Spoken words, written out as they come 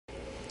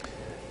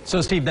So,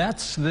 Steve,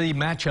 that's the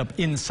matchup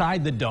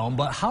inside the Dome,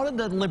 but how did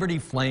the Liberty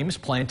Flames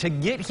plan to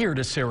get here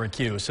to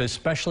Syracuse,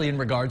 especially in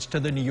regards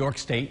to the New York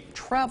State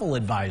travel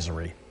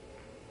advisory?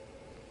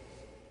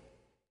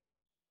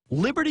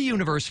 Liberty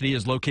University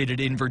is located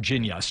in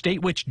Virginia, a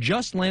state which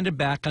just landed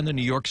back on the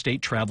New York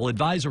State travel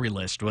advisory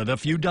list with a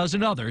few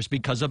dozen others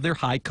because of their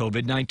high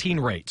COVID-19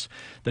 rates.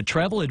 The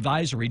travel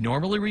advisory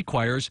normally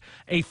requires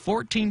a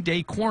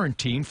 14-day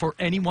quarantine for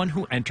anyone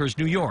who enters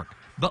New York.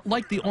 But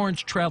like the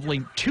Orange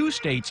traveling 2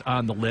 states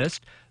on the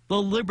list,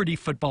 the Liberty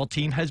football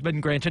team has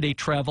been granted a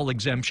travel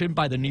exemption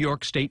by the New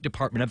York State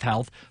Department of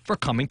Health for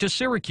coming to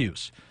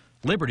Syracuse.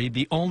 Liberty,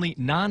 the only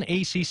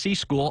non-ACC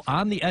school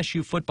on the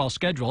SU football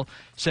schedule,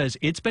 says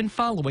it's been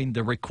following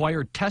the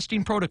required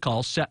testing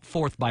protocols set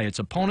forth by its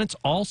opponents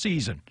all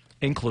season,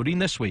 including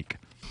this week.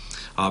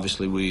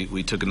 Obviously,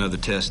 we took another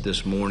test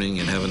this morning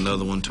and have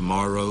another one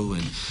tomorrow,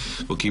 and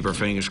we'll keep our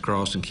fingers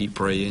crossed and keep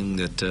praying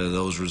that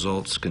those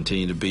results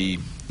continue to be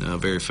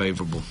very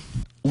favorable.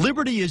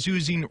 Liberty is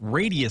using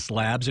Radius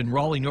Labs in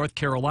Raleigh, North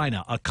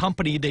Carolina, a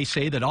company they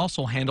say that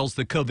also handles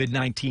the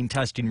COVID-19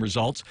 testing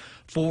results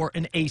for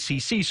an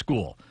ACC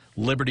school.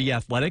 Liberty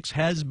Athletics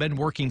has been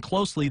working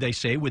closely, they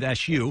say, with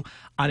SU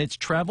on its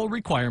travel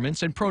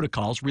requirements and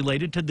protocols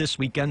related to this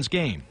weekend's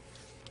game.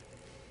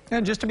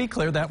 And just to be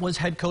clear, that was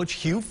head coach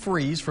Hugh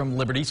Freeze from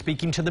Liberty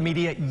speaking to the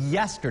media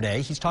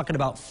yesterday. He's talking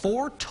about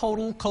 4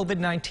 total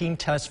COVID-19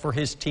 tests for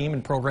his team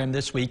and program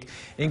this week,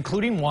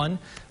 including one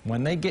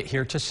when they get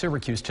here to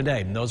Syracuse today.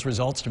 And those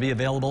results to be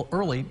available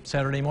early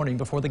Saturday morning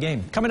before the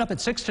game. Coming up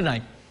at 6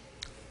 tonight,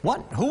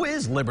 who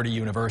is Liberty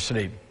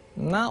University?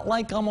 Not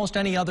like almost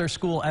any other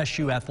school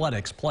SU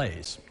Athletics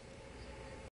plays.